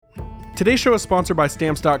Today's show is sponsored by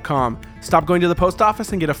Stamps.com. Stop going to the post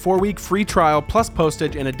office and get a 4-week free trial plus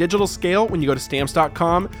postage and a digital scale when you go to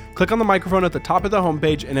Stamps.com. Click on the microphone at the top of the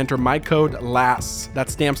homepage and enter my code LASTS.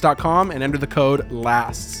 That's Stamps.com and enter the code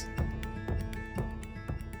LASTS.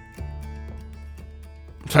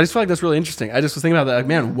 So I just feel like that's really interesting. I just was thinking about that. Like,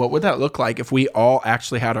 man, what would that look like if we all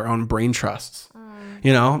actually had our own brain trusts?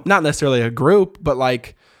 You know, not necessarily a group, but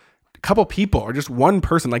like couple people or just one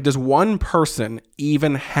person. Like, does one person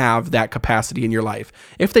even have that capacity in your life?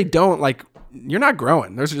 If they don't, like, you're not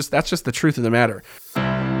growing. That's just the truth of the matter.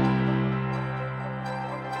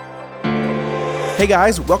 Hey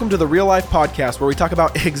guys, welcome to the Real Life Podcast, where we talk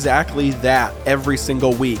about exactly that every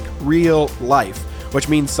single week. Real life, which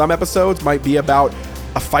means some episodes might be about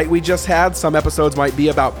a fight we just had, some episodes might be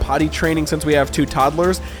about potty training since we have 2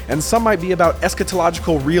 toddlers, and some might be about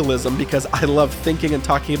eschatological realism because I love thinking and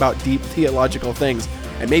talking about deep theological things.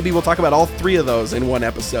 And maybe we'll talk about all 3 of those in one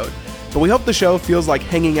episode. But we hope the show feels like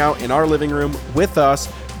hanging out in our living room with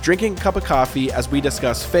us, drinking a cup of coffee as we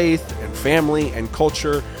discuss faith and family and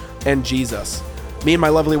culture and Jesus. Me and my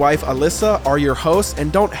lovely wife, Alyssa, are your hosts,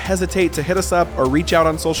 and don't hesitate to hit us up or reach out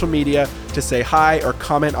on social media to say hi or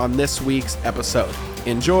comment on this week's episode.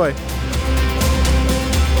 Enjoy.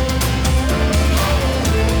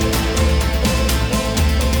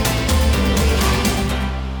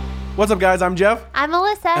 What's up, guys? I'm Jeff. I'm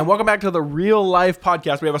Alyssa. And welcome back to the Real Life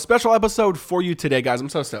Podcast. We have a special episode for you today, guys. I'm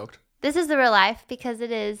so stoked. This is the real life because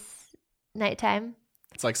it is nighttime.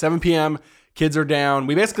 It's like 7 p.m. Kids are down.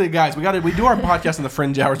 We basically, guys, we do our podcast in the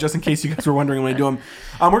fringe hours, just in case you guys were wondering when we do them.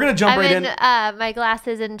 We're going to jump right in. My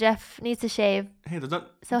glasses and Jeff needs to shave. Hey, there's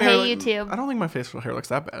not. So hey, YouTube. I don't think my facial hair looks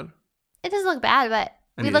that bad. It doesn't look bad, but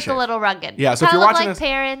we look a little rugged. Yeah, so if you're watching like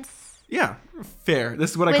parents. Yeah, fair.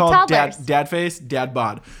 This is what I with call toddlers. dad face, dad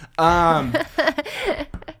bod.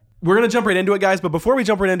 We're going to jump right into it, guys. But before we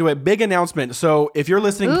jump right into it, big announcement. So if you're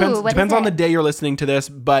listening, depends on the day you're listening to this.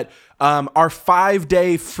 But our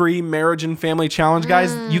 5-day free marriage and family challenge,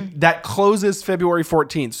 guys, that closes February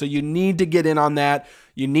 14th. So you need to get in on that.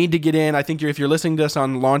 You need to get in. I think if you're listening to this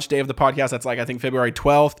on launch day of the podcast, that's like, I think, February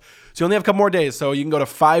 12th. So you only have a couple more days. So you can go to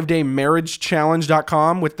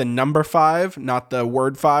 5daymarriagechallenge.com with the number 5, not the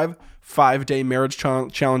word 5.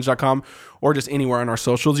 5daymarriagechallenge.com, or just anywhere on our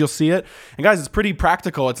socials, you'll see it. And guys, it's pretty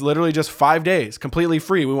practical. It's literally just 5 days, completely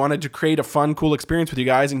free. We wanted to create a fun, cool experience with you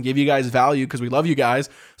guys and give you guys value because we love you guys.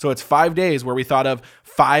 So it's 5 days where we thought of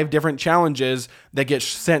 5 different challenges that get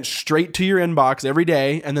sent straight to your inbox every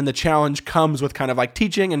day. And then the challenge comes with kind of like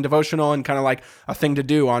teaching and devotional and kind of like a thing to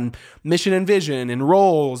do on mission and vision and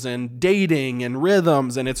roles and dating and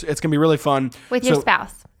rhythms. And it's going to be really fun. With your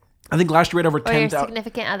spouse. I think last year we had over 10,000. Or your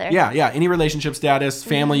significant other. Yeah. Any relationship status,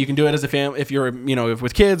 family, you can do it as a family if you're, if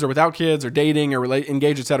with kids or without kids or dating or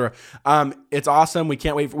engaged, etc. It's awesome. We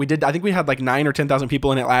can't wait. I think we had like 9 or 10,000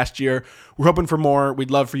 people in it last year. We're hoping for more.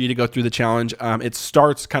 We'd love for you to go through the challenge. It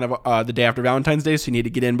starts kind of the day after Valentine's Day, so you need to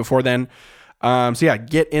get in before then. So yeah,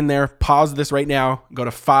 get in there. Pause this right now. Go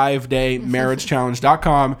to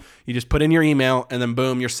 5daymarriagechallenge.com. You just put in your email and then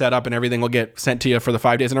boom, you're set up and everything will get sent to you for the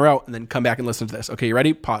 5 days in a row. And then come back and listen to this. Okay, you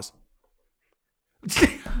ready? Pause.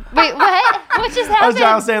 Wait, what? What just happened?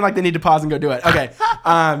 I was saying like they need to pause and go do it. Okay.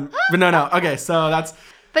 But no. Okay, so that's.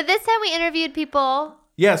 But this time we interviewed people.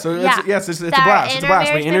 Yeah, so it's a blast. It's a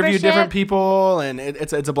blast. We interviewed different people and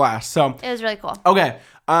it's a blast. So it was really cool. Okay.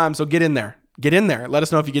 So get in there. Get in there. Let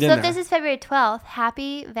us know if you get in there. So this is February 12th.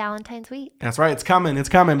 Happy Valentine's Week. That's right. It's coming.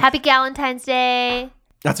 Happy Valentine's Day.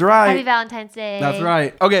 That's right. Happy Valentine's Day. That's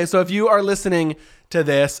right. Okay, so if you are listening to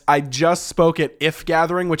this, I just spoke at If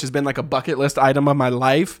Gathering, which has been like a bucket list item of my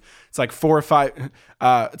life. It's like 4 or 5.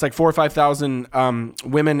 It's like 4 or 5,000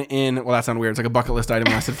 women in. Well, that sounded weird. It's like a bucket list item.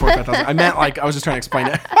 When I said 4 or 5,000. I meant like I was just trying to explain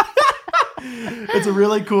it. It's a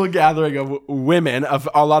really cool gathering of women, of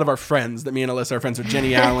a lot of our friends that me and Alyssa are friends with.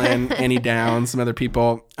 Jenny Allen, Annie Downs, some other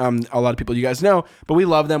people, a lot of people you guys know, but we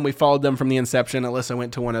love them. We followed them from the inception. Alyssa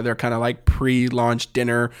went to one of their kind of like pre-launch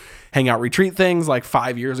dinner hangout retreat things like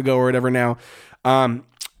 5 years ago or whatever now. And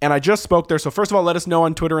I just spoke there. So first of all, let us know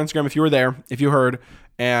on Twitter, Instagram, if you were there, if you heard,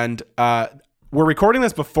 and we're recording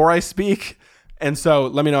this before I speak. And so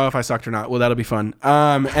let me know if I sucked or not. Well, that'll be fun.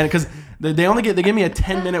 And because they give me a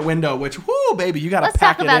 10-minute window, which, whoo, baby, you got to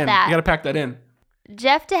pack it in. You got to pack that in.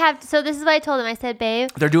 Jeff so this is what I told him. I said, babe.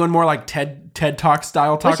 They're doing more like TED Talk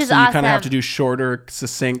style talks. Which is so awesome. You kind of have to do shorter,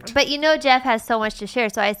 succinct. But Jeff has so much to share.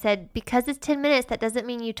 So I said, because it's 10 minutes, that doesn't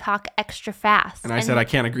mean you talk extra fast. And I said, I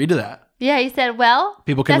can't agree to that. Yeah, he said, well.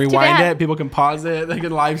 People can rewind it. People can pause it. They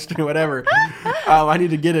can live stream, whatever. I need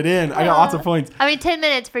to get it in. I got lots of points. 10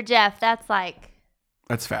 minutes for Jeff. That's like.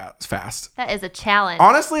 That's fast. That is a challenge.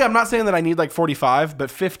 Honestly, I'm not saying that I need like 45,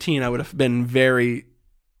 but 15 I would have been very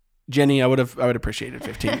Jenny, I would appreciate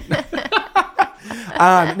 15.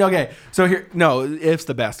 Okay. So it's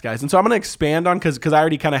the best, guys. And so I'm going to expand on because I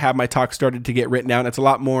already kind of have my talk started to get written down. It's a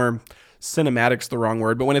lot more cinematic's the wrong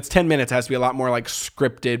word, but when it's 10 minutes, it has to be a lot more like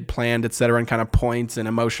scripted, planned, et cetera, and kind of points and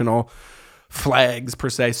emotional flags per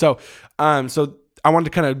se. So I wanted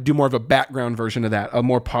to kind of do more of a background version of that, a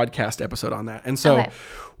more podcast episode on that. And so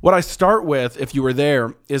what I start with, if you were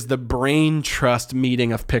there, is the Braintrust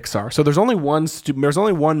meeting of Pixar. So there's only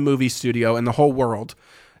one movie studio in the whole world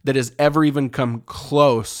that has ever even come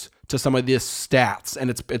close to some of these stats,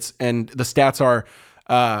 and the stats are,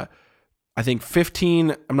 I think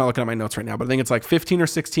 15. I'm not looking at my notes right now, but I think it's like 15 or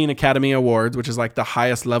 16 Academy Awards, which is like the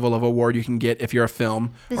highest level of award you can get if you're a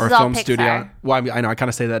film or a film studio. Well, I know I kind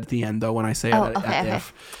of say that at the end though when I say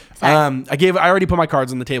if. I already put my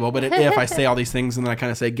cards on the table, but if I say all these things and then I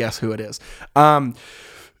kind of say guess who it is.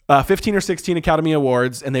 15 or 16 Academy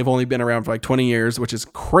Awards, and they've only been around for like 20 years, which is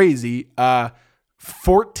crazy.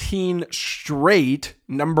 14 straight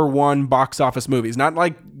number one box office movies. Not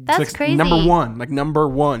like crazy. Number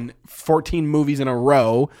one, 14 movies in a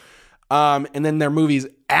row. And then their movies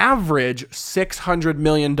average $600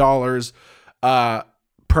 million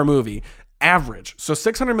per movie. Average. So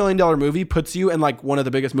 $600 million movie puts you in like one of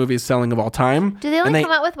the biggest movies selling of all time. Do they only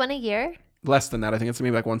come out with one a year? Less than that. I think it's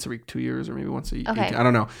maybe like once every 2 years or maybe once a year. Okay. I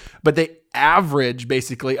don't know. But they average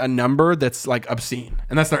basically a number that's like obscene.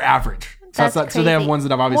 And that's their average. So they have ones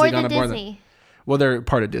that have obviously gone up more than. Well, they're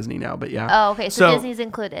part of Disney now, but yeah. Oh, okay. So Disney's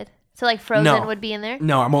included. So like Frozen would be in there?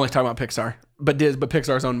 No, I'm only talking about Pixar. But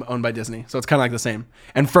Pixar's owned by Disney. So it's kind of like the same.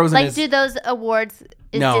 And Frozen do those awards,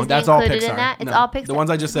 is no, Disney that's all included Pixar. in that? It's No. all Pixar? The ones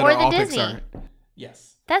I just said more are all than Disney. Pixar.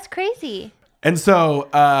 Yes. That's crazy. And so,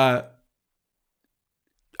 I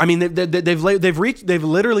mean, they've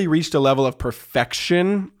literally reached a level of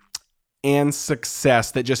perfection and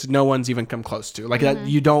success that just no one's even come close to. Like that,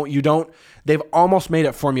 you don't. They've almost made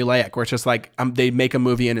it formulaic, where it's just like they make a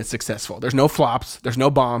movie and it's successful. There's no flops. There's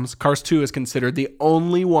no bombs. Cars 2 is considered the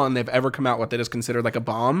only one they've ever come out with that is considered like a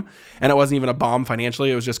bomb, and it wasn't even a bomb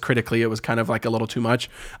financially. It was just critically, it was kind of like a little too much,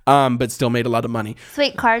 but still made a lot of money. So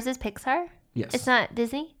wait, Cars is Pixar? Yes. It's not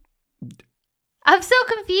Disney? I'm so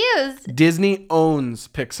confused. Disney owns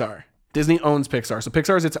Pixar. So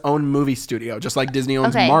Pixar is its own movie studio, just like Disney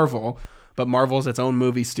owns Marvel, but Marvel's its own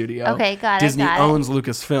movie studio. Okay, got it. Disney owns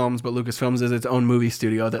Lucasfilms, but Lucasfilms is its own movie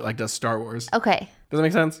studio that like does Star Wars. Okay. Does that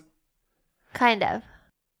make sense? Kind of.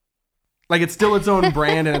 Like it's still its own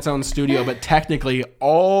brand and its own studio, but technically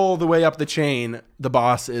all the way up the chain, the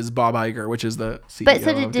boss is Bob Iger, which is the CEO. But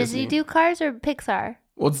so did Disney do Cars or Pixar?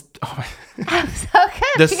 Well, I'm so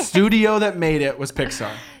confused. The studio that made it was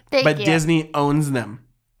Pixar, but you. Disney owns them.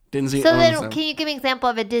 Can you give me an example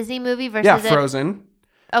of a Disney movie versus Frozen.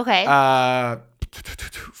 Okay.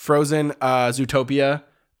 Frozen, Zootopia,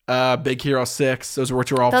 Big Hero 6. Those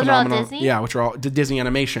are all phenomenal. All Disney? Yeah, which are all Disney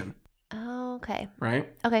animation. Oh, okay.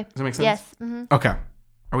 Right? Okay. Does that make sense? Yes. Mm-hmm. Okay.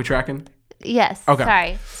 Are we tracking? Yes.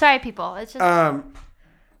 Okay. Sorry, people. It's just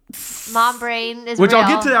mom brain is which real. I'll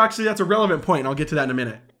get to. Actually, that's a relevant point. I'll get to that in a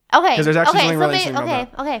minute. Okay. Because there's actually something really interesting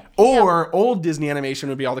about that. Okay. Or old Disney animation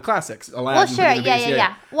would be all the classics. Aladdin, well, sure.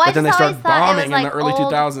 Yeah. Well, but then they start bombing in the early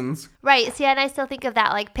old, 2000s. Right. See, and I still think of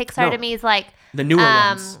that. Like Pixar to me is like the newer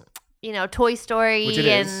ones. Toy Story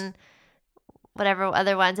and whatever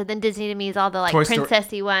other ones, and then Disney to me is all the like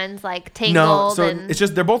princessy ones, like Tangled. No, so it's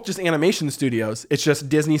just they're both just animation studios. It's just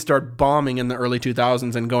Disney started bombing in the early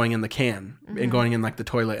 2000s and going in the can and going in like the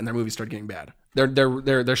toilet, and their movies started getting bad.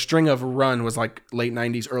 Their string of run was like late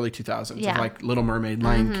 90s, early 2000s, of like Little Mermaid,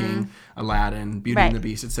 Lion King, Aladdin, Beauty and the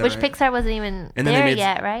Beast, etc. Which Pixar wasn't even there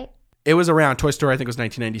yet, right? It was around. Toy Story, I think, was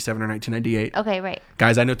 1997 or 1998. Okay, right.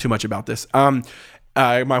 Guys, I know too much about this.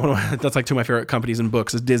 That's like two of my favorite companies and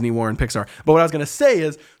books is Disney, Warren, Pixar. But what I was going to say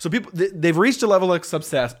is, so people they've reached a level of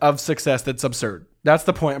success that's absurd. That's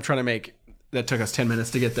the point I'm trying to make. That took us 10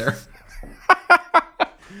 minutes to get there.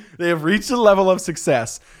 They have reached a level of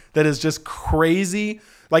success that is just crazy.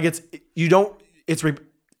 Like it's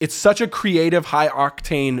such a creative, high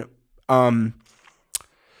octane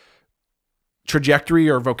trajectory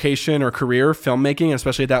or vocation or career, filmmaking,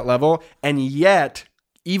 especially at that level, and yet.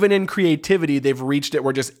 Even in creativity, they've reached it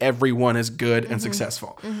where just everyone is good and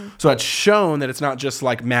successful. So it's shown that it's not just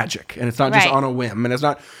like magic and it's not just on a whim. And it's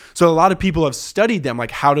not. So a lot of people have studied them.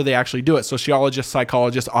 Like, how do they actually do it? Sociologists,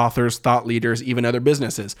 psychologists, authors, thought leaders, even other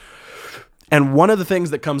businesses. And one of the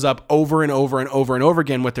things that comes up over and over and over and over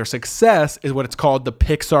again with their success is what it's called the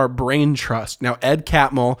Pixar Braintrust. Now, Ed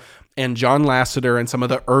Catmull and John Lasseter and some of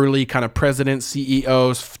the early kind of presidents,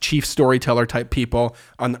 CEOs, chief storyteller type people.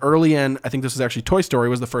 On the early end, I think this was actually Toy Story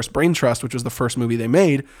was the first Braintrust, which was the first movie they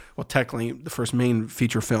made. Well, technically the first main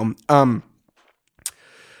feature film.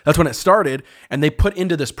 That's when it started. And they put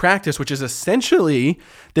into this practice, which is essentially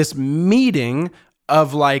this meeting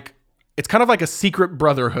of like, it's kind of like a secret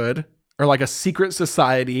brotherhood or like a secret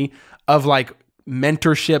society of like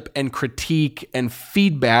mentorship and critique and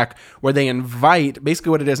feedback, where they invite, basically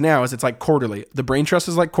what it is now is it's like quarterly. The Braintrust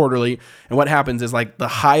is like quarterly. And what happens is like the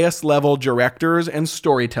highest level directors and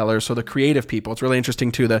storytellers, so the creative people, it's really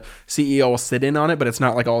interesting too. The CEO will sit in on it, but it's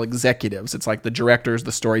not like all executives. It's like the directors,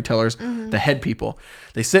 the storytellers, the head people.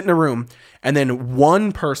 They sit in a room, and then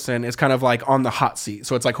one person is kind of like on the hot seat.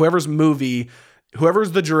 So it's like whoever's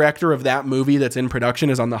the director of that movie that's in production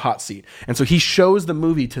is on the hot seat. And so he shows the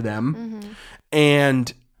movie to them,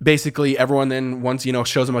 and basically everyone then once,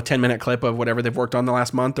 shows them a 10-minute clip of whatever they've worked on the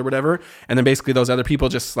last month or whatever. And then basically those other people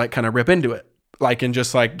just like kind of rip into it, like, and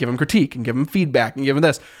just like give them critique and give them feedback and give them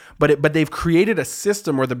this. But they've created a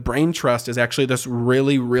system where the Braintrust is actually this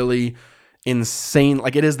really, really insane,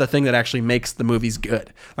 like it is the thing that actually makes the movies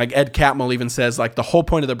good. Like Ed Catmull even says like the whole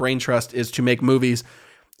point of the Braintrust is to make movies.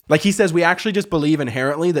 Like he says, we actually just believe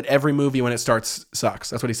inherently that every movie when it starts sucks.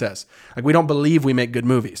 That's what he says. Like we don't believe we make good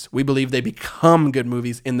movies. We believe they become good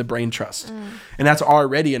movies in the Braintrust. And that's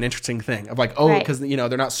already an interesting thing of like, because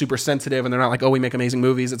they're not super sensitive and they're not like, we make amazing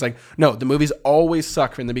movies. It's like, no, the movies always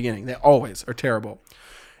suck from the beginning. They always are terrible.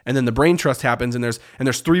 And then the Braintrust happens, and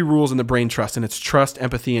there's 3 rules in the Braintrust, and it's trust,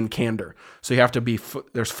 empathy, and candor. So you have to be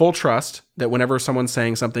there's full trust that whenever someone's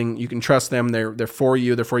saying something, you can trust them. They're for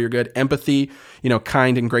you. They're for your good. Empathy,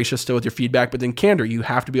 kind and gracious still with your feedback. But then candor, you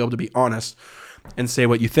have to be able to be honest and say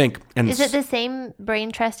what you think. And is it the same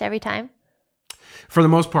Braintrust every time? For the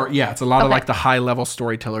most part, yeah. It's a lot of like the high level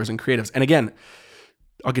storytellers and creatives. And again,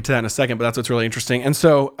 I'll get to that in a second, but that's what's really interesting. And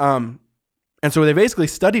so they basically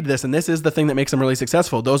studied this, and this is the thing that makes them really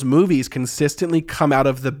successful. Those movies consistently come out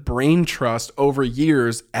of the Braintrust over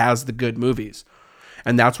years as the good movies.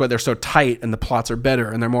 And that's why they're so tight and the plots are better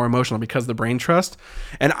and they're more emotional, because of the Braintrust.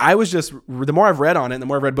 And I was just, the more I've read on it, and the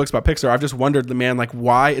more I've read books about Pixar, I've just wondered, like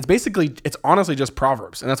why. It's honestly just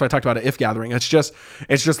Proverbs. And that's why I talked about it, If Gathering. It's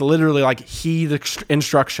just literally like heed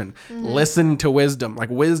instruction, listen to wisdom. Like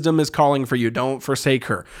wisdom is calling for you. Don't forsake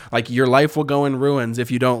her. Like your life will go in ruins if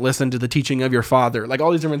you don't listen to the teaching of your father. Like all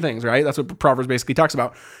these different things, right? That's what Proverbs basically talks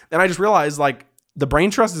about. And I just realized like, the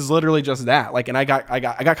Braintrust is literally just that. Like, and I got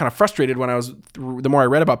kind of frustrated when the more I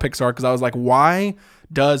read about Pixar, because I was like, why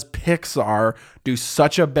does Pixar do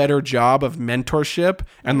such a better job of mentorship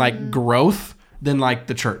and like growth than like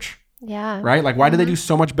the church? Yeah. Right? Like, why do they do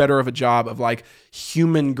so much better of a job of like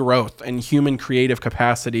human growth and human creative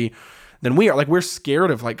capacity than we are? Like, we're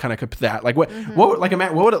scared of like kind of that. Like, what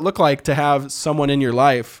would it look like to have someone in your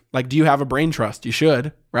life? Like, do you have a Braintrust? You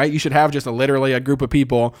should, right? You should have just literally a group of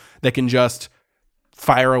people that can just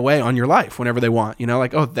fire away on your life whenever they want,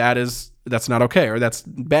 like, that's not okay, or that's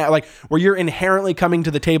bad. Like where you're inherently coming to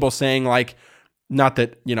the table saying like, not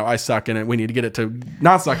that, I suck and we need to get it to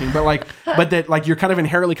not sucking, but that like you're kind of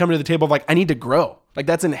inherently coming to the table of like, I need to grow. Like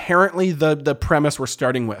that's inherently the premise we're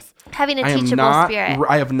starting with. Having a teachable spirit.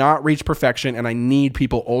 I have not reached perfection, and I need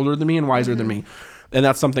people older than me and wiser than me. And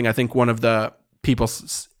that's something I think one of the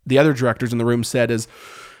other directors in the room said is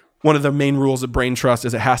one of the main rules of Braintrust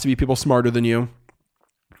is it has to be people smarter than you.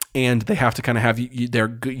 And they have to kind of have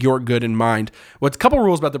your good in mind. What's a couple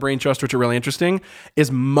rules about the Braintrust, which are really interesting,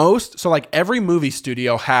 is like every movie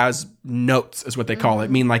studio has notes, is what they call it. I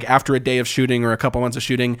mean, like after a day of shooting or a couple months of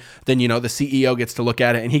shooting, then, the CEO gets to look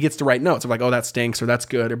at it and he gets to write notes of like, oh, that stinks or that's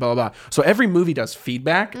good or blah, blah, blah. So every movie does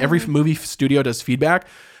feedback. Every movie studio does feedback.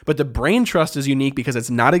 But the Braintrust is unique because it's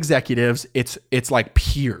not executives. It's like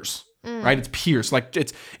peers. Right? It's peers. Like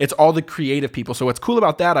it's all the creative people. So what's cool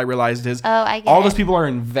about that, I realized, is all those people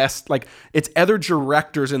are like it's other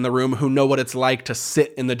directors in the room who know what it's like to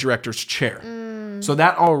sit in the director's chair. So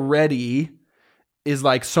that already is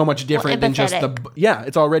like so much different than just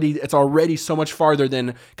it's already so much farther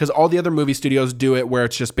than, because all the other movie studios do it where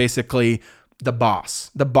it's just basically the boss.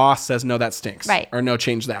 The boss says, no, that stinks. Right. Or no,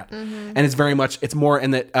 change that. And it's more in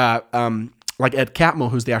that, like Ed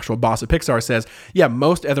Catmull, who's the actual boss of Pixar, says,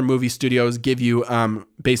 most other movie studios give you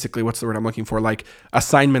basically, what's the word I'm looking for? Like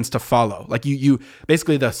assignments to follow. Like you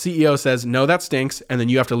basically, the CEO says, no, that stinks. And then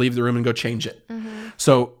you have to leave the room and go change it.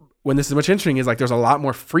 So when this is much interesting is like, there's a lot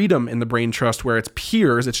more freedom in the Braintrust where it's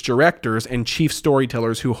peers, it's directors and chief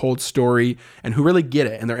storytellers who hold story and who really get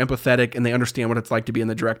it. And they're empathetic and they understand what it's like to be in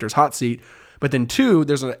the director's hot seat. But then 2,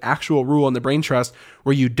 there's an actual rule in the Braintrust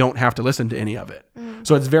where you don't have to listen to any of it.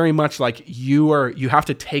 So it's very much like you have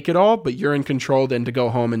to take it all, but you're in control then to go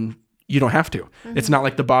home and you don't have to. It's not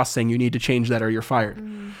like the boss saying you need to change that or you're fired.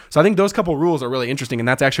 So I think those couple rules are really interesting. And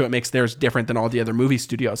that's actually what makes theirs different than all the other movie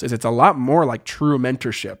studios is it's a lot more like true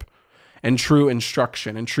mentorship and true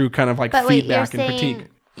instruction and true kind of like feedback and critique.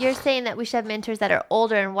 You're saying that we should have mentors that are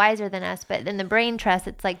older and wiser than us, but in the Braintrust,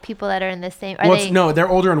 it's like people that are in the same. No, they're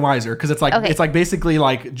older and wiser because it's like it's like basically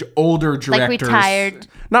like older directors, like retired,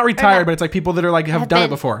 not retired, but it's like people that are like have done it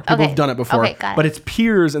before. People have done it before, but it's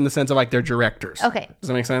peers in the sense of like they're directors. Okay, does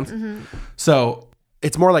that make sense? So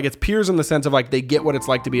it's more like it's peers in the sense of like they get what it's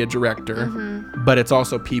like to be a director, but it's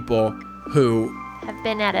also people who have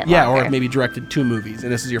been at it. Yeah, longer. or maybe directed 2 movies,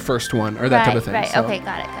 and this is your first one, or that type of thing. Right. So. Okay,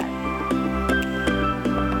 got it.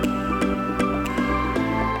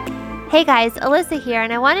 Hey guys, Alyssa here,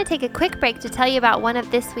 and I want to take a quick break to tell you about one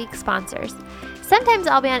of this week's sponsors. Sometimes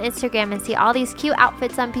I'll be on Instagram and see all these cute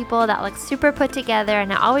outfits on people that look super put together,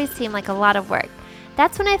 and it always seemed like a lot of work.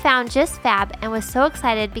 That's when I found Just Fab and was so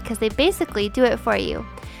excited because they basically do it for you.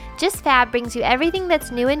 Just Fab brings you everything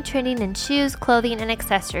that's new and trending in shoes, clothing, and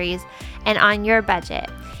accessories, and on your budget.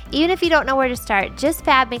 Even if you don't know where to start, Just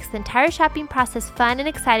Fab makes the entire shopping process fun and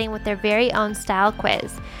exciting with their very own style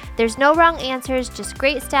quiz. There's no wrong answers, just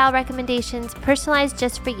great style recommendations, personalized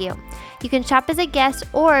just for you. You can shop as a guest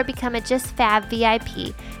or become a Just Fab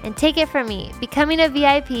VIP. And take it from me, becoming a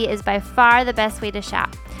VIP is by far the best way to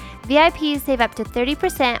shop. VIPs save up to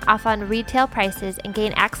 30% off on retail prices and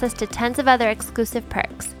gain access to tons of other exclusive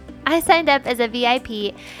perks. I signed up as a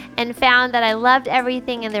VIP and found that I loved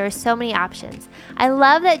everything and there were so many options. I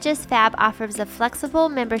love that Just Fab offers a flexible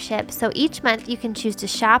membership, so each month you can choose to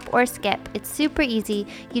shop or skip. It's super easy.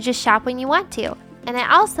 You just shop when you want to. And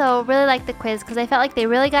I also really liked the quiz because I felt like they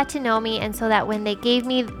really got to know me, and so that when they gave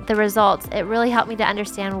me the results, it really helped me to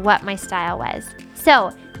understand what my style was.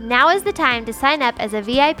 So now is the time to sign up as a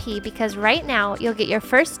VIP because right now you'll get your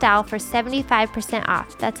first style for 75%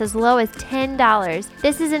 off. That's as low as $10.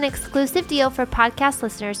 This is an exclusive deal for podcast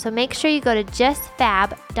listeners, so make sure you go to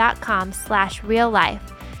justfab.com/reallife.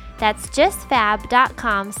 That's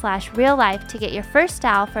justfab.com/reallife to get your first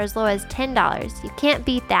style for as low as $10. You can't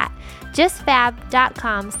beat that.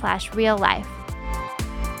 justfab.com/reallife.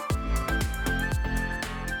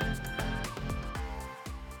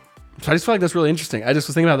 So I just feel like that's really interesting. I just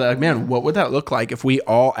was thinking about that. Like, man, what would that look like if we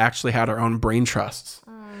all actually had our own brain trusts?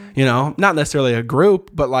 You know, not necessarily a group,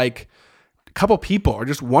 but like a couple people or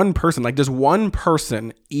just one person. Like, does one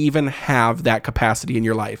person even have that capacity in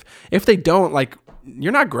your life? If they don't, like,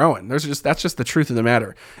 you're not growing. That's just the truth of the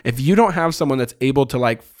matter. If you don't have someone that's able to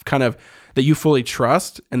like kind of that you fully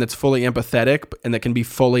trust and that's fully empathetic and that can be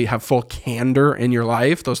have full candor in your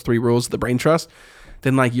life, those 3 rules of the Braintrust,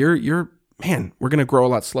 then like you're man, we're going to grow a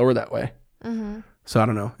lot slower that way. So I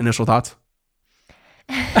don't know. Initial thoughts?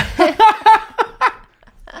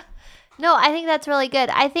 No, I think that's really good.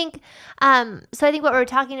 I think, so I think what we're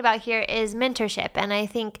talking about here is mentorship. And I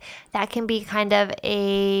think that can be kind of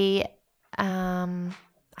a,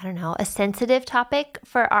 a sensitive topic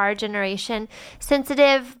for our generation.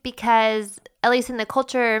 Sensitive because, at least in the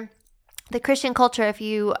culture, the Christian culture, if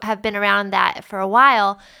you have been around that for a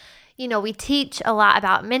while, you know, we teach a lot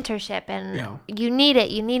about mentorship and you need it.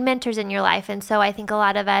 You need mentors in your life. And so I think a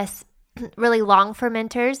lot of us really long for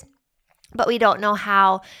mentors, but we don't know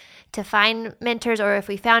how to find mentors, or if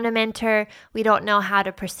we found a mentor, we don't know how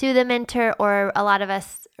to pursue the mentor, or a lot of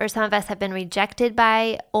us, or some of us have been rejected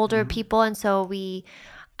by older people. And so we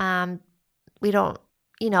don't,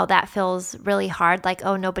 that feels really hard. Like,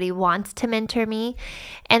 oh, nobody wants to mentor me.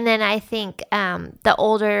 And then I think the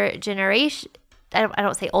older generation, I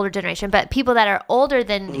don't say older generation, but people that are older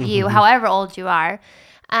than you, however old you are,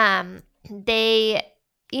 they,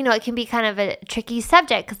 it can be kind of a tricky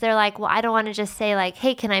subject because they're like, well, I don't want to just say like,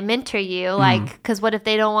 hey, can I mentor you? Like, because what if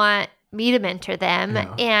they don't want me to mentor them?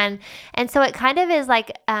 Yeah. And so it kind of is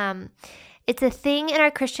like, it's a thing in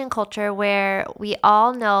our Christian culture where we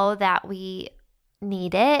all know that we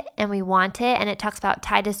need it and we want it. And it talks about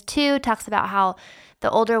Titus 2, talks about how the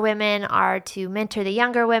older women are to mentor the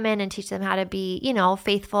younger women and teach them how to be,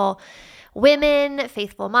 faithful women,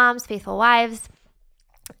 faithful moms, faithful wives.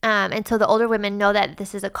 And so the older women know that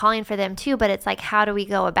this is a calling for them too, but it's like, how do we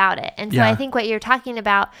go about it? And so I think what you're talking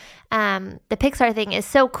about, the Pixar thing is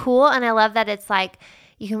so cool. And I love that it's like,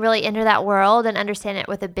 you can really enter that world and understand it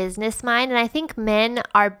with a business mind. And I think men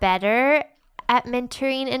are better at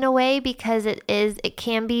mentoring in a way because it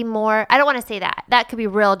can be more, I don't want to say that could be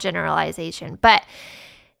real generalization, but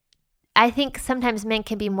I think sometimes men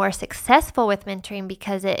can be more successful with mentoring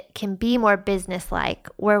because it can be more business-like,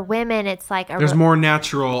 where women, it's like... There's more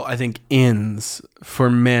natural, I think, ins for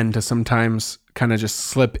men to sometimes kind of just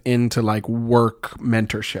slip into like work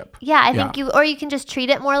mentorship. Yeah, I think you can just treat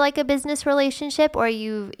it more like a business relationship, or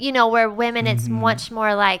where women, it's much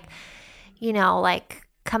more like, like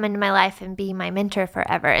come into my life and be my mentor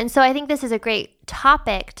forever. And so I think this is a great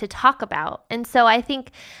topic to talk about. And so I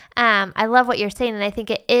think I love what you're saying. And I think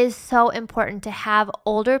it is so important to have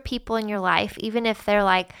older people in your life, even if they're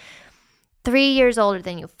like 3 years older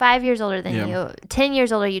than you, 5 years older than you, 10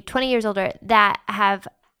 years older, 20 years older, that have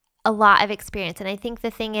a lot of experience. And I think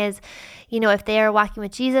the thing is, if they are walking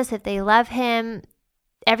with Jesus, if they love him,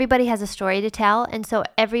 everybody has a story to tell. And so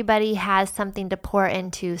everybody has something to pour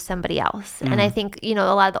into somebody else. And I think, a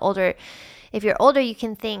lot of if you're older, you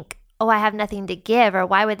can think, oh, I have nothing to give, or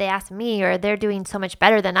why would they ask me, or they're doing so much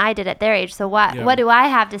better than I did at their age. So what do I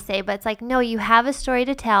have to say? But it's like, no, you have a story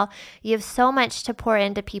to tell. You have so much to pour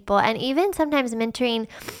into people. And even sometimes mentoring,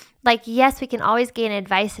 like, yes, we can always gain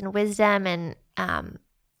advice and wisdom and,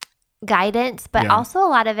 guidance, but also a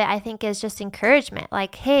lot of it, I think, is just encouragement.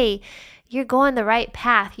 Like, hey, you're going the right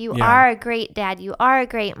path. You are a great dad. You are a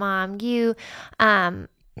great mom. You,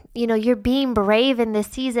 you're being brave in this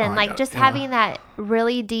season. Having that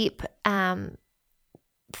really deep, that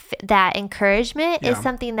encouragement is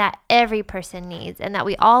something that every person needs and that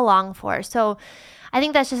we all long for. So I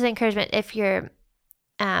think that's just encouragement if you're,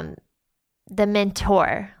 the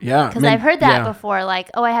mentor. Yeah. Because I've heard that before, like,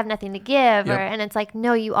 oh, I have nothing to give. And it's like,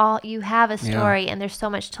 no, you have a story and there's so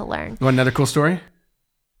much to learn. You want another cool story?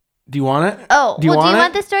 Do you want it? Oh, do you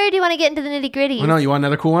want the story, or do you want to get into the nitty gritty? Well, no, you want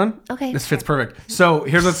another cool one? Okay. This fits perfect. So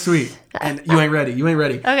here's what's sweet. And you ain't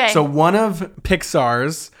ready. Okay. So one of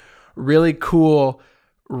Pixar's really cool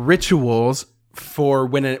rituals for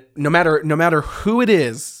when no matter who it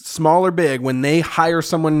is, small or big, when they hire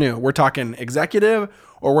someone new, we're talking executive,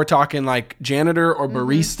 or we're talking like janitor or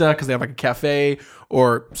barista because they have like a cafe,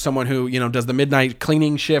 or someone who, does the midnight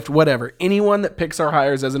cleaning shift, whatever. Anyone that Pixar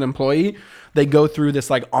hires as an employee, they go through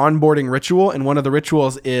this like onboarding ritual. And one of the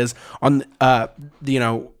rituals is on,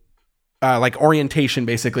 like orientation,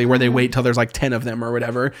 basically, where they wait till there's like 10 of them or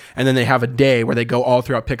whatever. And then they have a day where they go all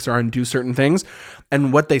throughout Pixar and do certain things.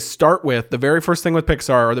 And what they start with, the very first thing with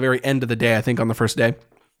Pixar, or the very end of the day, I think on the first day,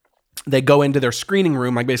 they go into their screening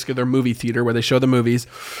room, like basically their movie theater where they show the movies,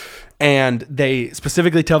 and they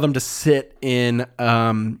specifically tell them to sit in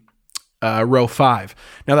row 5.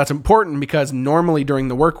 Now that's important because normally during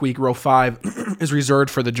the work week, row 5 is reserved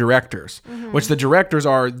for the directors, which the directors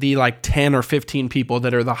are the like 10 or 15 people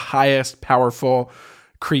that are the highest powerful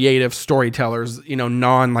creative storytellers,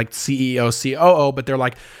 non like CEO, COO, but they're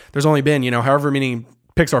like, there's only been, however many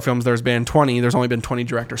Pixar films there's been, 20, there's only been 20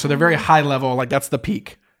 directors. So they're very high level, like that's the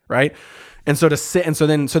peak. Right. And so so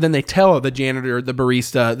then they tell the janitor, the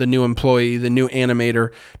barista, the new employee, the new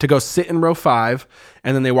animator to go sit in row 5,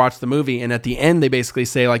 and then they watch the movie. And at the end, they basically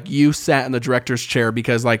say like, you sat in the director's chair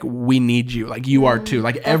because like, we need you. Like you are too.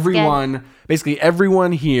 Like basically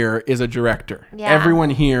everyone here is a director. Yeah. Everyone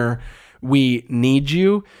here, we need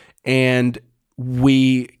you, and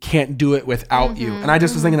we can't do it without you. And I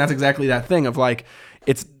just was thinking that's exactly that thing of like,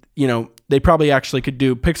 it's, they probably actually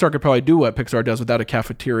Pixar could probably do what Pixar does without a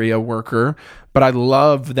cafeteria worker. But I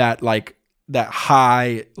love that, like, that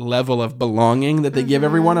high level of belonging that they give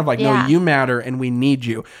everyone of like, no, you matter and we need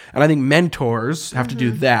you. And I think mentors have to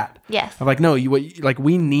do that. Yes. Of like, no,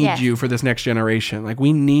 we need you for this next generation. Like,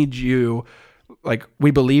 we need you. Like,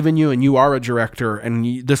 we believe in you and you are a director,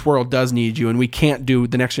 and this world does need you, and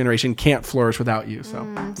the next generation can't flourish without you.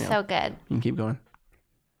 So, so good. You can keep going.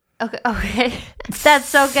 Okay. That's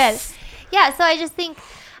so good. Yeah. So I just think,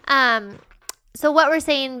 so what we're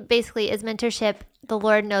saying basically is mentorship. The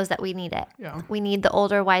Lord knows that we need it. Yeah. We need the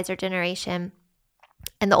older, wiser generation.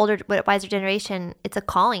 And the older, wiser generation, it's a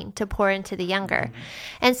calling to pour into the younger.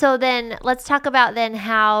 And so then let's talk about then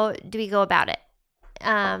how do we go about it?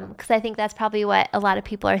 Because I think that's probably what a lot of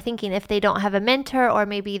people are thinking. If they don't have a mentor, or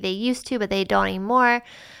maybe they used to, but they don't anymore,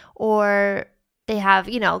 or they have,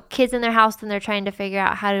 kids in their house and they're trying to figure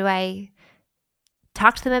out, how do I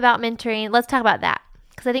talk to them about mentoring? Let's talk about that,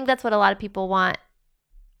 because I think that's what a lot of people want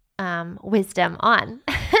wisdom on.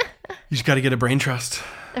 You just got to get a Braintrust.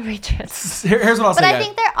 A Braintrust. Here's what I'll say. But I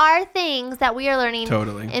think there are things that we are learning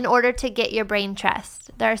in order to get your Braintrust.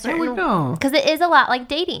 There are certain, because it is a lot like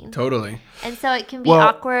dating. Totally. And so it can be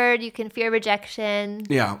awkward. You can fear rejection.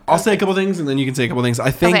 Yeah. I'll say a couple things and then you can say a couple things.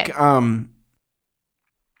 I think,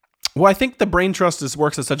 I think the Braintrust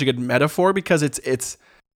works as such a good metaphor because it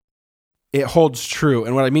holds true.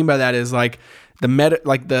 And what I mean by that is like,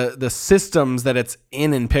 the systems that it's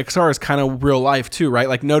in Pixar is kind of real life too, right?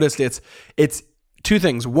 Like notice it's two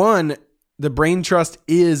things. One, the Braintrust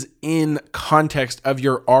is in context of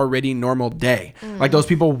your already normal day. Like those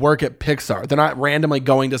people work at Pixar. They're not randomly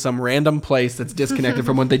going to some random place that's disconnected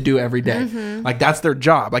from what they do every day. Like that's their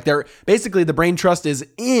job. Like they're basically the Braintrust is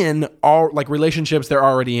in all like relationships they're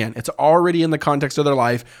already in. It's already in the context of their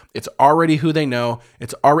life. It's already who they know.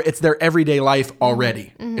 It's their everyday life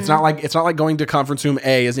already. It's not like going to conference room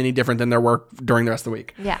A is any different than their work during the rest of the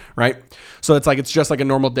week. Yeah. Right. So it's just like a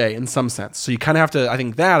normal day in some sense. So you kind of have to, I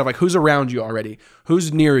think that of like who's around you already,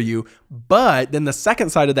 who's near you. But then the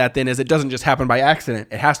second side of that then is it doesn't just happen by accident.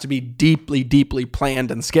 It has to be deeply, deeply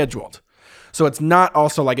planned and scheduled. So it's not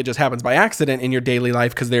also like it just happens by accident in your daily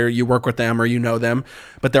life because you work with them or you know them,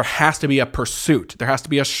 but there has to be a pursuit. There has to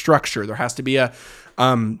be a structure. There has to be a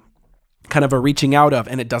kind of a reaching out of,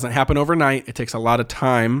 and it doesn't happen overnight. It takes a lot of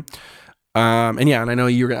time. And I know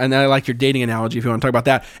and I like your dating analogy if you want to talk about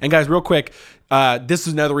that. And guys, real quick, this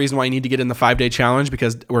is another reason why you need to get in the 5-day challenge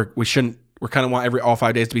because we kind of want all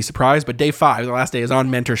 5 days to be surprised, but day 5, the last day is on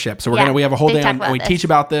mentorship. So we have a whole day on, and we teach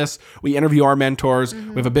about this. We interview our mentors.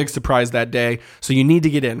 We have a big surprise that day. So you need to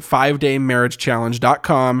get in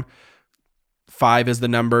 5daymarriagechallenge.com. 5 is the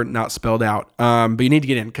number, not spelled out. But you need to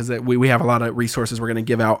get in because we have a lot of resources we're going to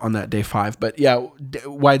give out on that day 5. But yeah,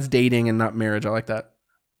 why it's dating and not marriage. I like that.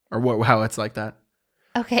 Or how it's like that.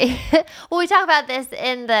 Okay. Well, we talk about this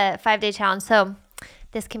in the 5-day challenge. So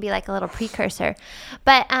this can be like a little precursor.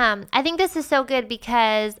 But I think this is so good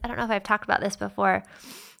because I don't know if I've talked about this before.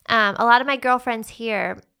 A lot of my girlfriends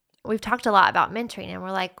here, we've talked a lot about mentoring and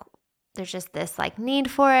we're like, there's just this like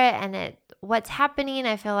need for it and what's happening.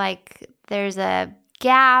 I feel like there's a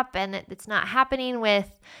gap and it's not happening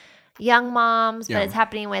with young moms, but it's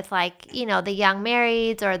happening with like, the young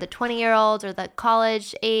marrieds or the 20-year-olds or the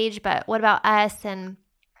college age. But what about us? And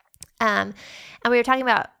we were talking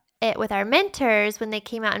about it with our mentors when they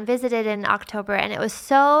came out and visited in October, and it was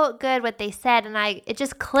so good what they said, and it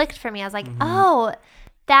just clicked for me. I was like, oh,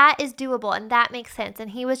 that is doable, and that makes sense.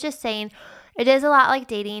 And he was just saying it is a lot like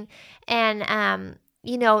dating, and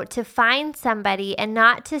to find somebody and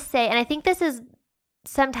not to say, and I think this is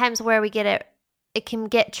sometimes where we get it can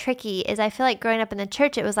get tricky, is I feel like growing up in the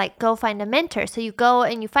church, it was like, go find a mentor. So you go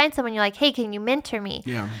and you find someone, you're like, hey, can you mentor me?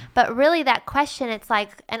 Yeah. But really that question, it's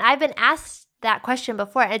like, and I've been asked that question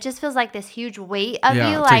before, and it just feels like this huge weight of you.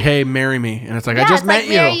 It's like, hey, marry me. And it's like, I just met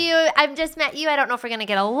you. Marry you. I've just met you. I don't know if we're going to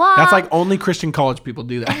get along. That's like only Christian college people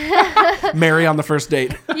do that. Marry on the first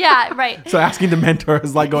date. Yeah, right. So asking to mentor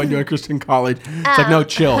is like going to a Christian college. It's like, no,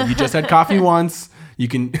 chill. You just had coffee once. You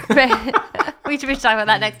can. We should talk about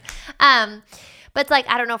that next. But it's like,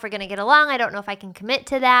 I don't know if we're going to get along. I don't know if I can commit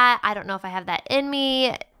to that. I don't know if I have that in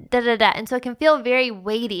me. And so it can feel very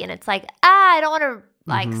weighty. And it's like, I don't want to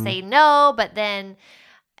say no, but then,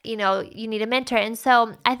 you need a mentor. And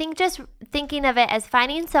so I think just thinking of it as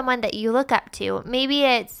finding someone that you look up to. Maybe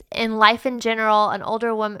it's in life in general, an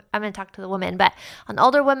older woman. I'm going to talk to the woman, but an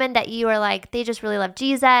older woman that you are like, they just really love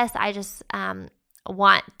Jesus. I just, I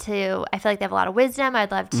feel like they have a lot of wisdom.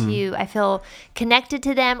 I'd love to, I feel connected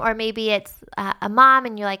to them. Or maybe it's a mom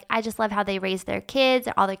and you're like, I just love how they raise their kids.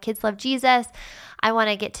 All their kids love Jesus. I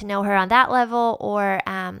want to get to know her on that level. Or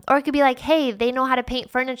it could be like, hey, they know how to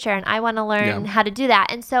paint furniture and I want to learn how to do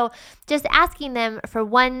that. And so just asking them for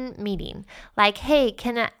one meeting, like, hey,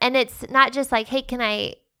 and it's not just like, hey, can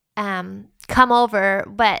I come over,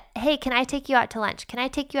 but hey, can I take you out to lunch? Can I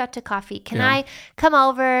take you out to coffee? Can I come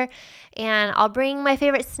over and I'll bring my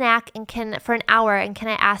favorite snack and for an hour, and can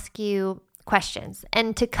I ask you questions?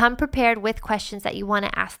 And to come prepared with questions that you want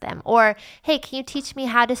to ask them. Or, hey, can you teach me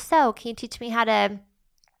how to sew? Can you teach me how to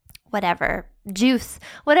juice,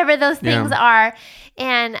 whatever those things are.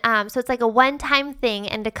 And so it's like a one-time thing,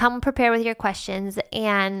 and to come prepare with your questions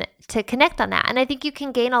and to connect on that. And I think you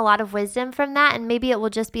can gain a lot of wisdom from that, and maybe it will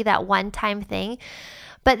just be that one-time thing.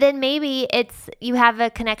 But then maybe it's you have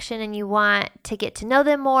a connection and you want to get to know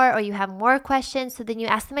them more, or you have more questions. So then you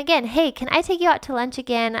ask them again, hey, can I take you out to lunch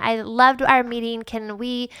again? I loved our meeting. Can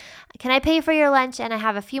I pay for your lunch? And I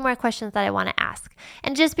have a few more questions that I want to ask.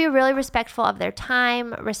 And just be really respectful of their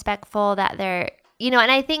time, respectful that they're,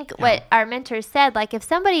 and I think what our mentors said, like if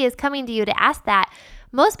somebody is coming to you to ask that,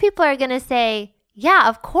 most people are going to say, yeah,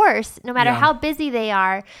 of course, no matter how busy they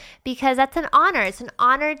are, because that's an honor. It's an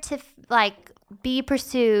honor to be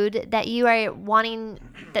pursued, that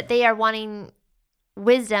they are wanting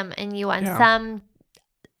wisdom in you on some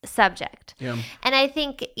subject. Yeah. And I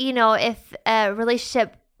think, if a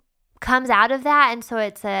relationship comes out of that, and so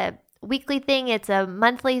it's a weekly thing, it's a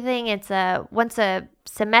monthly thing, it's a once a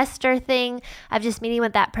semester thing of just meeting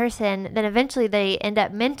with that person, then eventually they end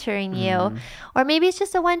up mentoring you. Or maybe it's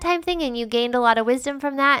just a one-time thing and you gained a lot of wisdom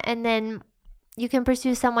from that, and then you can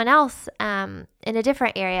pursue someone else in a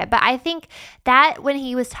different area. But I think that when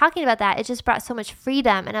he was talking about that, it just brought so much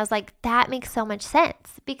freedom. And I was like, that makes so much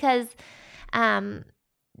sense, because then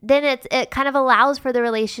it kind of allows for the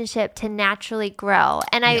relationship to naturally grow.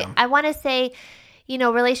 And I want to say,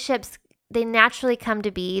 relationships, they naturally come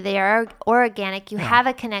to be. They are organic. You have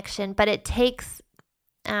a connection, but it takes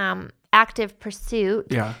active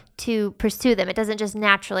pursuit to pursue them. It doesn't just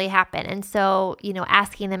naturally happen. And so,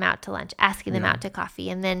 asking them out to lunch, asking them out to coffee,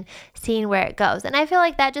 and then seeing where it goes. And I feel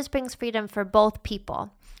like that just brings freedom for both people,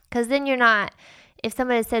 because then you're not, if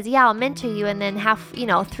somebody says, I'll mentor you, and then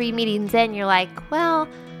 3 meetings in, you're like, well,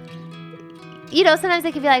 sometimes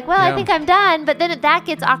they can be like, well, I think I'm done, but then that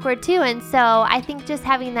gets awkward too. And so I think just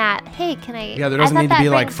having that, hey, can I? Yeah, there doesn't need to be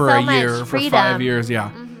like for a year, for 5 years.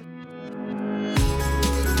 Yeah. Mm-hmm.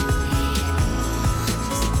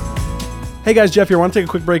 Hey guys, Jeff here. I want to take a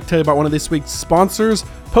quick break to tell you about one of this week's sponsors.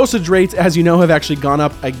 Postage rates, as you know, have actually gone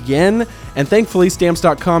up again, and thankfully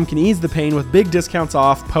Stamps.com can ease the pain with big discounts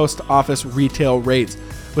off post office retail rates.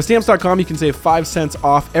 With Stamps.com, you can save 5 cents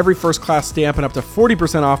off every first class stamp and up to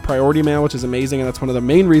 40% off priority mail, which is amazing, and that's one of the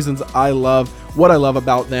main reasons I love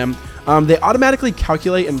about them. They automatically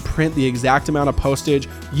calculate and print the exact amount of postage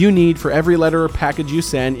you need for every letter or package you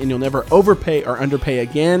send, and you'll never overpay or underpay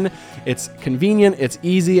again. It's convenient, it's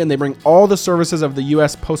easy, and they bring all the services of the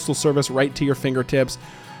U.S. Postal Service right to your fingertips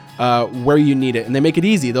where you need it. And they make it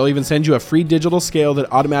easy. They'll even send you a free digital scale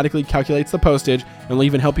that automatically calculates the postage, and they'll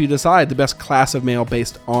even help you decide the best class of mail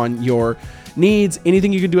based on your needs.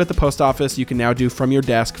 Anything you can do at the post office, you can now do from your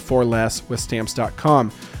desk for less with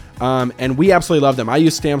Stamps.com. And we absolutely love them. I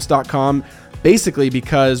use Stamps.com basically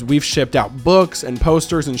because we've shipped out books and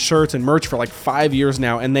posters and shirts and merch for like 5 years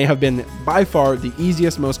now, and they have been by far the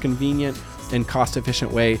easiest, most convenient, and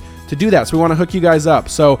cost-efficient way to do that. So we want to hook you guys up.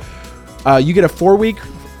 So you get a 4-week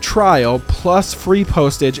trial plus free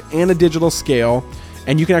postage and a digital scale,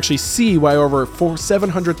 and you can actually see why over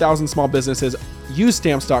 700,000 small businesses use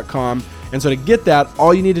Stamps.com. And so to get that,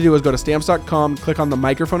 all you need to do is go to Stamps.com, click on the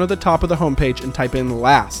microphone at the top of the homepage, and type in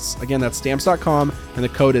lasts. Again, that's Stamps.com, and the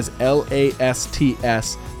code is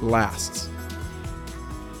LASTS, lasts.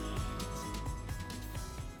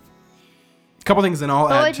 A couple things, and I'll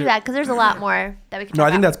add would you add? Because there's a lot more that we can talk I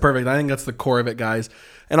think about. that's perfect. I think that's the core of it, guys.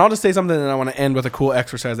 And I'll just say something, and I want to end with a cool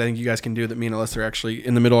exercise I think you guys can do that me and Alyssa are actually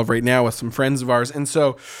in the middle of right now with some friends of ours. And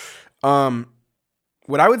so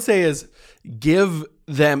what I would say is give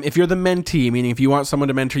them, if you're the mentee, meaning if you want someone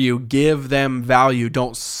to mentor you, give them value.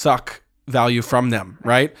 Don't suck value from them,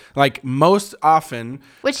 right? Like most often.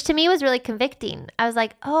 Which to me was really convicting. I was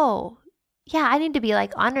like, oh, yeah, I need to be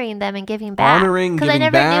like honoring them and giving back. Because I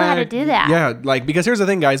never knew how to do that. Yeah, like, because here's the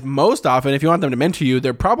thing, guys. Most often, if you want them to mentor you,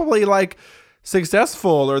 they're probably like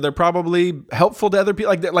successful, or they're probably helpful to other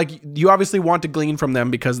people. Like you obviously want to glean from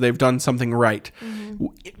them because they've done something right.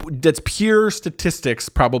 Mm-hmm. That's pure statistics,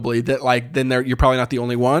 probably, that like then you're probably not the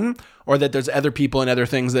only one, or that there's other people and other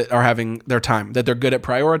things that are having their time, that they're good at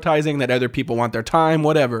prioritizing, that other people want their time,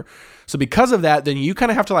 whatever. So because of that, then you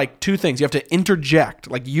kind of have to like 2 things. You have to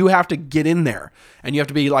interject, like you have to get in there, and you have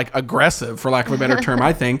to be like aggressive, for lack of a better term,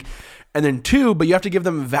 I think. And then 2, but you have to give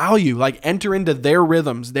them value, like enter into their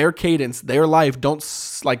rhythms, their cadence, their life. Don't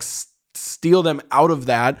like steal them out of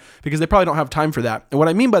that, because they probably don't have time for that. And what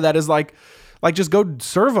I mean by that is like just go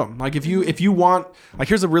serve them. Like if you want, like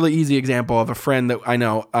here's a really easy example of a friend that I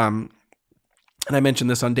know. And I mentioned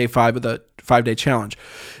this on day 5 of the 5-day challenge.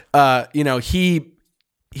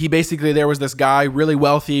 He basically, there was this guy, really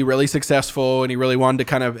wealthy, really successful, and he really wanted to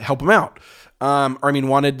kind of help him out.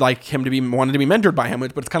 Wanted to be mentored by him,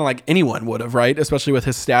 but it's kind of like anyone would have, right? Especially with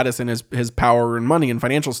his status and his power and money and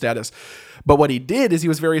financial status. But what he did is he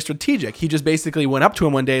was very strategic. He just basically went up to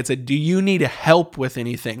him one day and said, do you need help with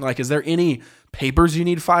anything? Like, is there any papers you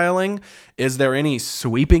need filing? Is there any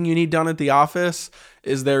sweeping you need done at the office?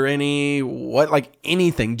 Is there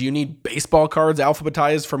anything? Do you need baseball cards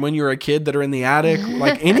alphabetized from when you were a kid that are in the attic?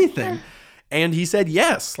 Like anything. And he said,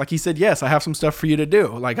 yes. Like he said, yes, I have some stuff for you to do.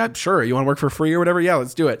 Like, I'm sure you want to work for free or whatever. Yeah,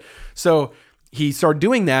 let's do it. So he started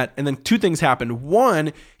doing that. And then 2 things happened.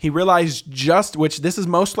 One, he realized which this is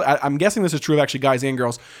mostly, I'm guessing this is true of actually guys and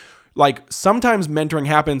girls. Like sometimes mentoring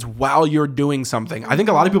happens while you're doing something. I think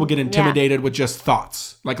a lot of people get intimidated with just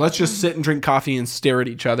thoughts. Like, let's just sit and drink coffee and stare at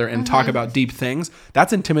each other and talk about deep things.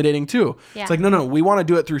 That's intimidating too. Yeah. It's like, no, we want to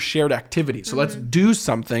do it through shared activity. So let's do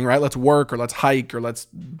something, right? Let's work, or let's hike, or let's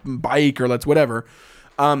bike, or let's whatever.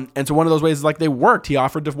 And so one of those ways is like they worked. He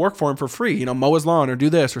offered to work for him for free, mow his lawn or do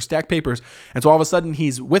this or stack papers. And so all of a sudden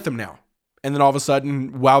he's with him now. And then all of a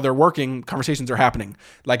sudden, while they're working, conversations are happening.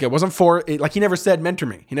 Like it wasn't like he never said mentor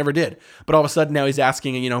me. He never did. But all of a sudden now he's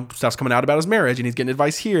asking, stuff's coming out about his marriage and he's getting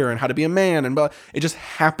advice here and how to be a man. And it just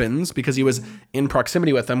happens because he was in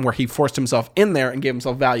proximity with them where he forced himself in there and gave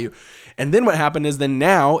himself value. And then what happened is then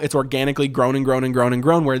now it's organically grown and grown and grown and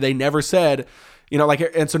grown where they never said,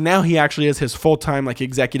 and so now he actually is his full-time like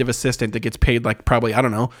executive assistant that gets paid like probably, I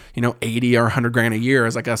don't know, 80 or 100 grand a year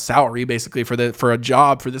as like a salary basically for a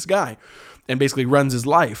job for this guy. And basically runs his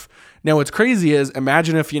life. Now, what's crazy is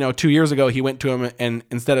imagine if, 2 years ago he went to him and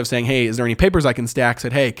instead of saying, hey, is there any papers I can stack?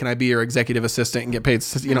 Said, hey, can I be your executive assistant and get paid,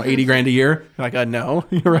 80 grand a year? You're like, no,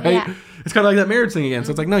 right? Yeah. It's kind of like that marriage thing again. So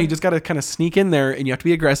it's like, no, you just got to kind of sneak in there and you have to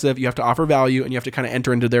be aggressive. You have to offer value and you have to kind of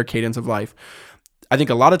enter into their cadence of life. I think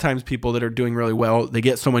a lot of times people that are doing really well, they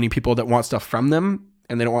get so many people that want stuff from them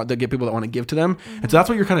and they don't want to get people that want to give to them. Mm-hmm. And so that's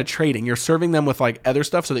what you're kind of trading. You're serving them with like other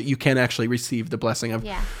stuff so that you can actually receive the blessing of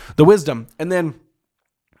the wisdom. And then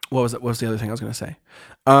what was the other thing I was going to say?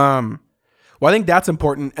 Well, I think that's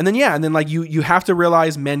important. And then like you have to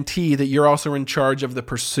realize, mentee, that you're also in charge of the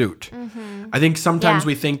pursuit. Mm-hmm. I think sometimes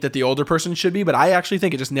we think that the older person should be, but I actually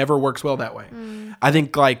think it just never works well that way. I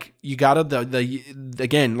think like you gotta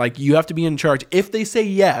again, like you have to be in charge. If they say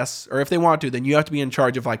yes, or if they want to, then you have to be in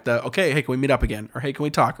charge of like okay, hey, can we meet up again? Or hey, can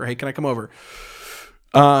we talk? Or hey, can I come over?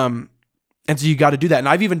 And so you got to do that. And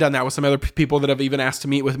I've even done that with some other people that have even asked to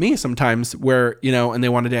meet with me sometimes where, and they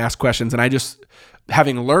wanted to ask questions. And I just,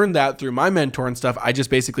 having learned that through my mentor and stuff, I just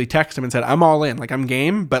basically text him and said, I'm all in. Like I'm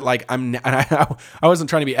game, but like I wasn't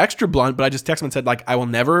trying to be extra blunt, but I just texted him and said like, I will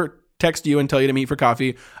never text you and tell you to meet for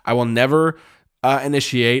coffee. I will never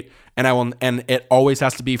initiate. And it always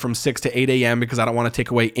has to be from 6 to 8 a.m. because I don't want to take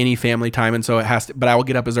away any family time. And so it has to, but I will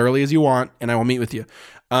get up as early as you want and I will meet with you.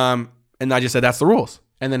 And I just said, that's the rules.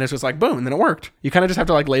 And then it's just like, boom. And then it worked. You kind of just have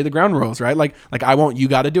to like lay the ground rules, right? Like you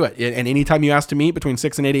got to do it. And anytime you ask to meet between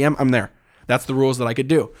 6 and 8 a.m., I'm there. That's the rules that I could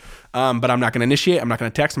do. But I'm not going to initiate. I'm not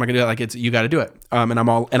going to text. I'm not going to do it. Like you got to do it. And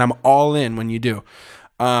I'm all in when you do.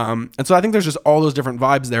 And so I think there's just all those different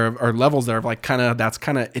vibes there or levels there of like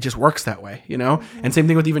it just works that way, Mm-hmm. And same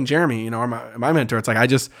thing with even Jeremy, my mentor. It's like,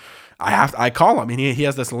 I call him and he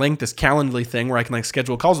has this link, this Calendly thing where I can like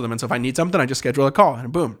schedule calls with him. And so if I need something, I just schedule a call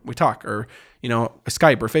and boom, we talk or,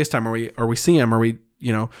 Skype or FaceTime or we see him or we,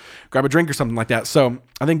 grab a drink or something like that. So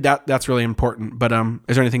I think that's really important. But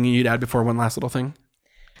is there anything you'd add before one last little thing?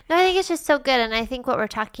 No, I think it's just so good. And I think what we're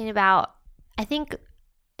talking about, I think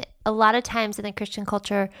a lot of times in the Christian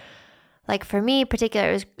culture, like for me in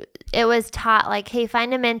particular, it was taught like, hey,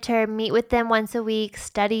 find a mentor, meet with them once a week,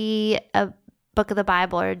 study a book of the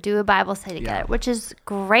Bible or do a Bible study together, which is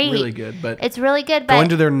great. Really good, but it's really good. But go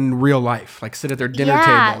into their real life, like sit at their dinner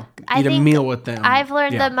table, eat a meal with them. I've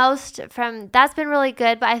learned the most from that's been really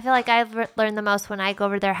good, but I feel like I've learned the most when I go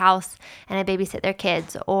over to their house and I babysit their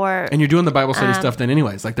kids, and you're doing the Bible study stuff then,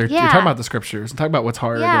 anyways. Like you're talking about the scriptures and talking about what's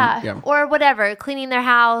hard, or whatever, cleaning their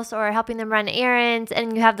house or helping them run errands,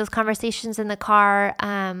 and you have those conversations in the car.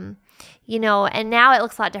 And now it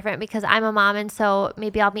looks a lot different because I'm a mom. And so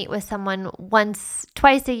maybe I'll meet with someone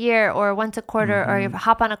twice a year or once a quarter or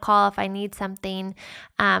hop on a call if I need something.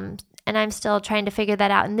 And I'm still trying to figure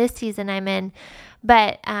that out in this season I'm in.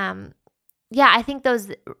 But I think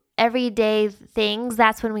those everyday things,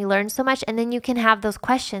 that's when we learn so much. And then you can have those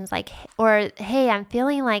questions like, or, hey, I'm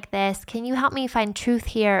feeling like this. Can you help me find truth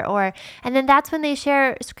here? And then that's when they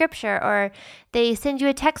share scripture or they send you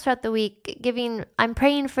a text throughout the week I'm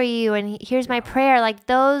praying for you and here's my prayer. Like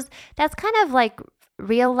that's kind of like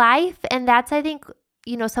real life. And that's, I think,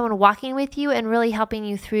 someone walking with you and really helping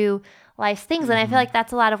you through life's things. And I feel like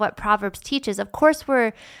that's a lot of what Proverbs teaches. Of course,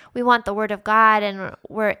 we want the word of God and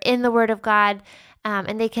we're in the word of God.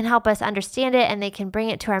 And they can help us understand it and they can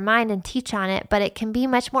bring it to our mind and teach on it, but it can be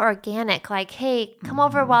much more organic. Like, hey, come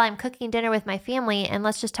over while I'm cooking dinner with my family and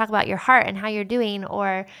let's just talk about your heart and how you're doing.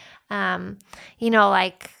 Or, and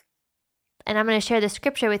I'm going to share the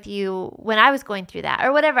scripture with you when I was going through that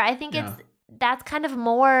or whatever. I think that's kind of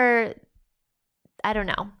more, I don't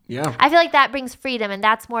know. Yeah. I feel like that brings freedom and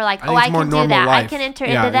that's more like, I can do that. Life. I can enter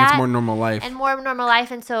into that. It's more normal life. And more normal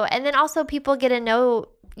life. And then also people get to know,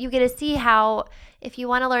 you get to see how if you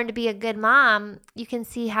want to learn to be a good mom, you can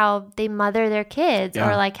see how they mother their kids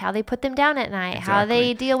or like how they put them down at night, how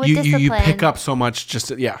they deal with discipline. You pick up so much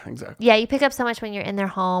exactly. Yeah, you pick up so much when you're in their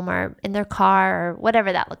home or in their car or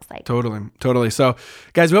whatever that looks like. Totally. So,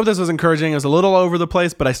 guys, we hope this was encouraging. It was a little over the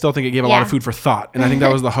place, but I still think it gave a lot of food for thought. And I think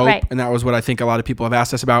that was the hope. Right. And that was what I think a lot of people have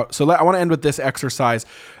asked us about. So I want to end with this exercise.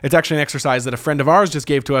 It's actually an exercise that a friend of ours just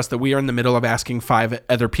gave to us that we are in the middle of asking 5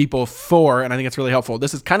 other people for. And I think it's really helpful.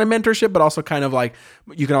 This is kind of mentorship, but also kind of like,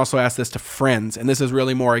 you can also ask this to friends. And this is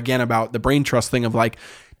really more, again, about the Braintrust thing of like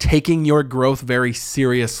taking your growth very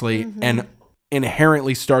seriously and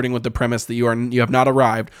inherently starting with the premise that you have not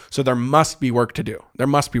arrived, so there must be work to do.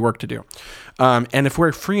 And if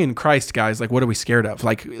we're free in Christ, guys, like what are we scared of?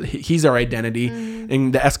 Like he's our identity.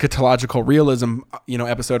 In the eschatological realism,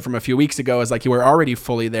 episode from a few weeks ago is like you were already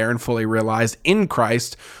fully there and fully realized in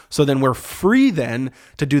Christ. So then we're free then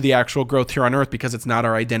to do the actual growth here on earth because it's not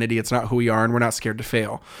our identity, it's not who we are, and we're not scared to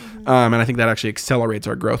fail. And I think that actually accelerates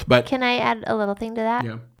our growth. But can I add a little thing to that?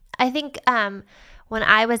 Yeah. I think when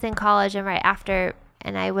I was in college and right after,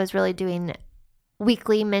 and I was really doing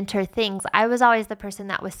weekly mentor things, I was always the person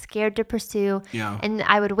that was scared to pursue. Yeah. And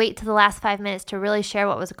I would wait to the last 5 minutes to really share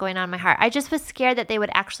what was going on in my heart. I just was scared that they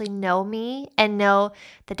would actually know me and know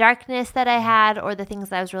the darkness that I had or the things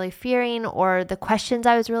that I was really fearing or the questions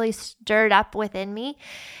I was really stirred up within me.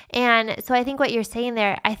 And so I think what you're saying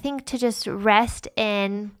there, I think to just rest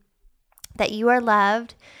in that you are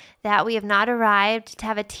loved, that we have not arrived, to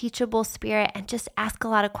have a teachable spirit and just ask a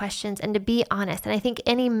lot of questions and to be honest. And I think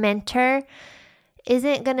any mentor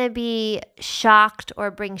isn't going to be shocked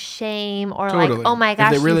or bring shame or like, oh my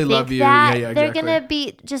gosh, if they really you think love you, that? exactly. They're going to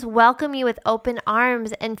be just welcome you with open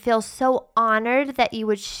arms and feel so honored that you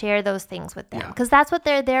would share those things with them because that's what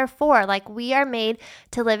they're there for. Like we are made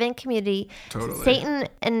to live in community. Totally. Satan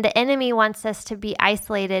and the enemy wants us to be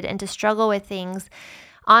isolated and to struggle with things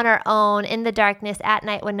on our own in the darkness at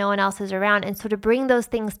night when no one else is around. And so to bring those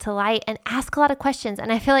things to light and ask a lot of questions.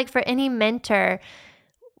 And I feel like for any mentor,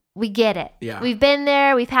 we get it. Yeah. We've been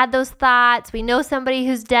there. We've had those thoughts. We know somebody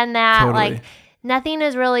who's done that. Totally. Like nothing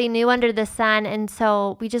is really new under the sun. And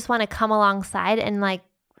so we just want to come alongside and like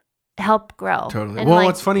help grow. Totally. And Well, like,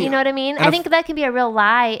 it's funny. You know what I mean? I think that can be a real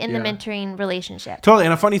lie in the mentoring relationship. Totally.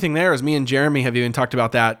 And a funny thing there is me and Jeremy have even talked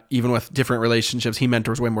about that even with different relationships. He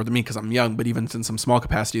mentors way more than me because I'm young, but even in some small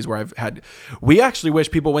capacities where we actually wish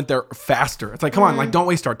people went there faster. It's like, come on, like don't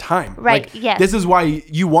waste our time. Right. Like, yes. This is why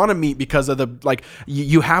you want to meet because of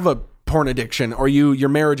you have a porn addiction or your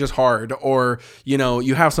marriage is hard or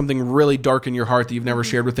you have something really dark in your heart that you've never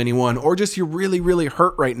shared with anyone or just you're really really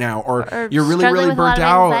hurt right now or you're really burnt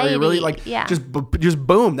out or you're really like just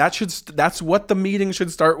boom, that's what the meeting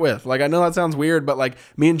should start with. Like I know that sounds weird, but like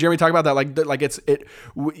me and Jeremy talk about that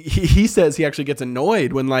he says he actually gets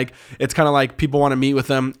annoyed when like it's kind of like people want to meet with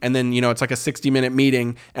them and then it's like a 60-minute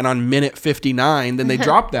meeting and on minute 59 then they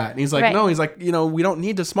drop that and he's like no, he's like we don't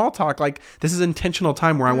need to small talk, like this is intentional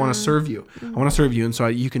time where I want to serve you. I want to serve you, and so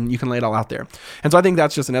you can lay it all out there. And so I think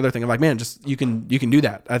that's just another thing of like, man, just you can do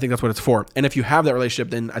that. I think that's what it's for. And if you have that relationship,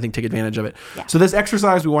 then I think take advantage of it. Yeah. So this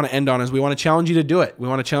exercise we want to end on is we want to challenge you to do it. We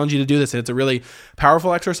want to challenge you to do this. And it's a really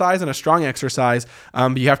powerful exercise and a strong exercise.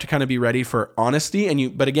 But you have to kind of be ready for honesty.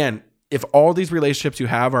 But again, if all these relationships you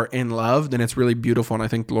have are in love, then it's really beautiful. And I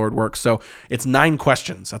think the Lord works. So it's 9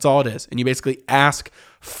 questions. That's all it is. And you basically ask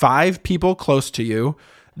 5 people close to you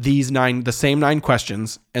the same 9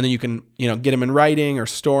 questions, and then you can, get them in writing or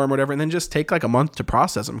store them, whatever, and then just take like a month to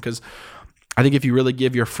process them. Because I think if you really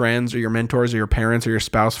give your friends or your mentors or your parents or your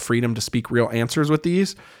spouse freedom to speak real answers with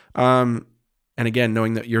these, and again,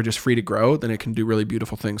 knowing that you're just free to grow, then it can do really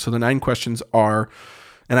beautiful things. So the 9 questions are,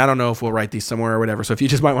 and I don't know if we'll write these somewhere or whatever. So if you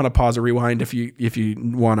just might want to pause or rewind if you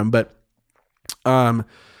want them, but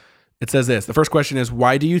it says this. The first question is,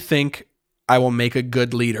 why do you think I will make a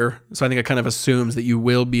good leader? So I think it kind of assumes that you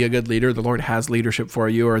will be a good leader. The Lord has leadership for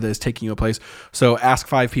you or that is taking you a place. So ask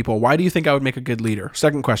 5 people, why do you think I would make a good leader?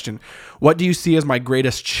 Second question, what do you see as my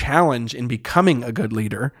greatest challenge in becoming a good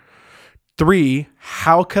leader? 3,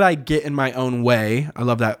 how could I get in my own way? I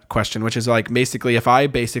love that question, which is like basically if I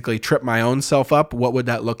basically trip my own self up, what would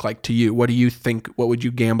that look like to you? What do you think? What would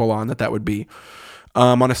you gamble on that would be?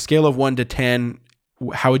 On a scale of 1 to 10,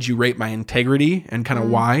 how would you rate my integrity and kind of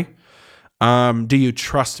why? Do you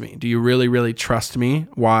trust me? Do you really, really trust me?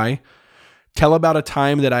 Why? Tell about a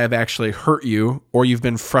time that I have actually hurt you or you've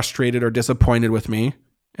been frustrated or disappointed with me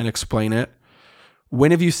and explain it. When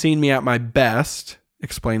have you seen me at my best?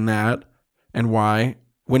 Explain that and why.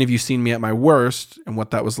 When have you seen me at my worst and what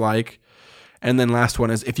that was like? And then last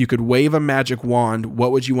one is, if you could wave a magic wand,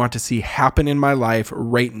 what would you want to see happen in my life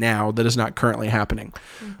right now that is not currently happening?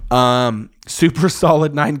 Super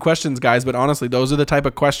solid 9 questions, guys. But honestly, those are the type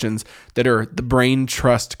of questions that are the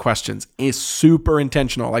Braintrust questions. It's super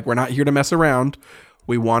intentional. Like, we're not here to mess around.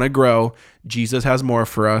 We want to grow. Jesus has more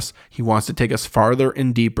for us. He wants to take us farther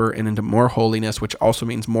and deeper and into more holiness, which also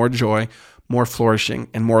means more joy, more flourishing,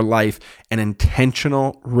 and more life. And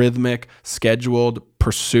intentional, rhythmic, scheduled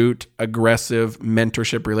pursuit, aggressive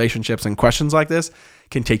mentorship, relationships, and questions like this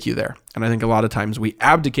can take you there. And I think a lot of times we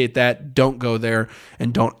abdicate that, don't go there,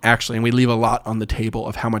 and we leave a lot on the table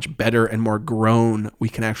of how much better and more grown we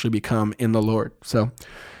can actually become in the Lord. So,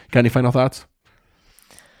 got any final thoughts?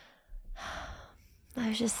 I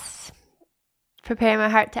was just preparing my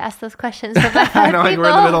heart to ask those questions. For my I know, like, we're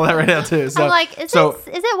in the middle of that right now too. So, I'm like, is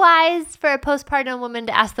it wise for a postpartum woman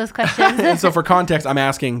to ask those questions? And so for context, I'm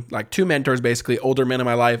asking like 2 mentors, basically older men in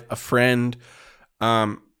my life, a friend,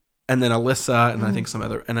 and then Alyssa, and I think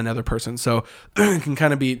another person. So it can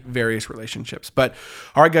kind of be various relationships. But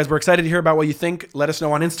all right, guys, we're excited to hear about what you think. Let us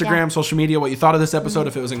know on Instagram, social media, what you thought of this episode,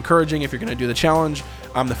 if it was encouraging, if you're going to do the challenge,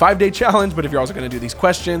 the 5-day challenge, but if you're also going to do these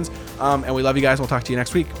questions. And we love you guys. We'll talk to you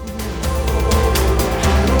next week.